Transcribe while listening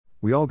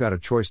we all got a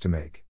choice to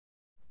make.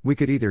 We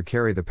could either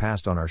carry the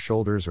past on our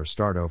shoulders or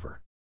start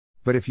over.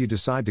 But if you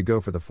decide to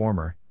go for the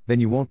former, then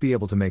you won't be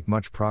able to make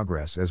much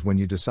progress as when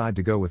you decide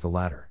to go with the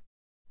latter.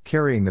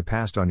 Carrying the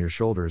past on your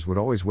shoulders would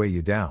always weigh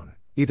you down,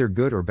 either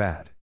good or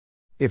bad.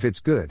 If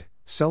it's good,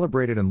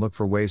 celebrate it and look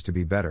for ways to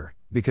be better,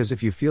 because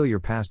if you feel your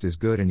past is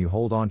good and you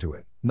hold on to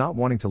it, not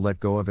wanting to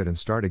let go of it and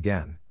start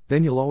again,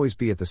 then you'll always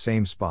be at the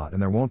same spot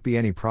and there won't be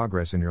any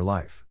progress in your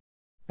life.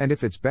 And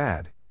if it's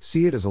bad,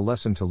 see it as a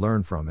lesson to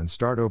learn from and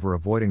start over,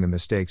 avoiding the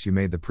mistakes you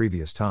made the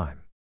previous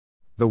time.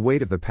 The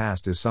weight of the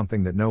past is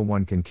something that no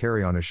one can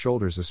carry on his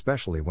shoulders,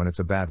 especially when it's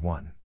a bad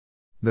one.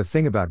 The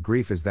thing about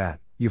grief is that,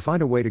 you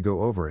find a way to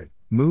go over it,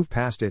 move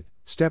past it,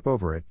 step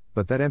over it,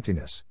 but that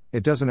emptiness,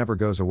 it doesn't ever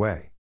goes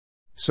away.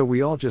 So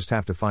we all just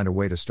have to find a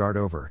way to start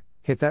over,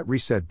 hit that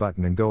reset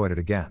button and go at it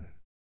again.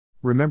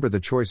 Remember, the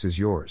choice is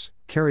yours: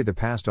 carry the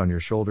past on your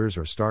shoulders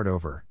or start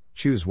over.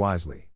 Choose wisely.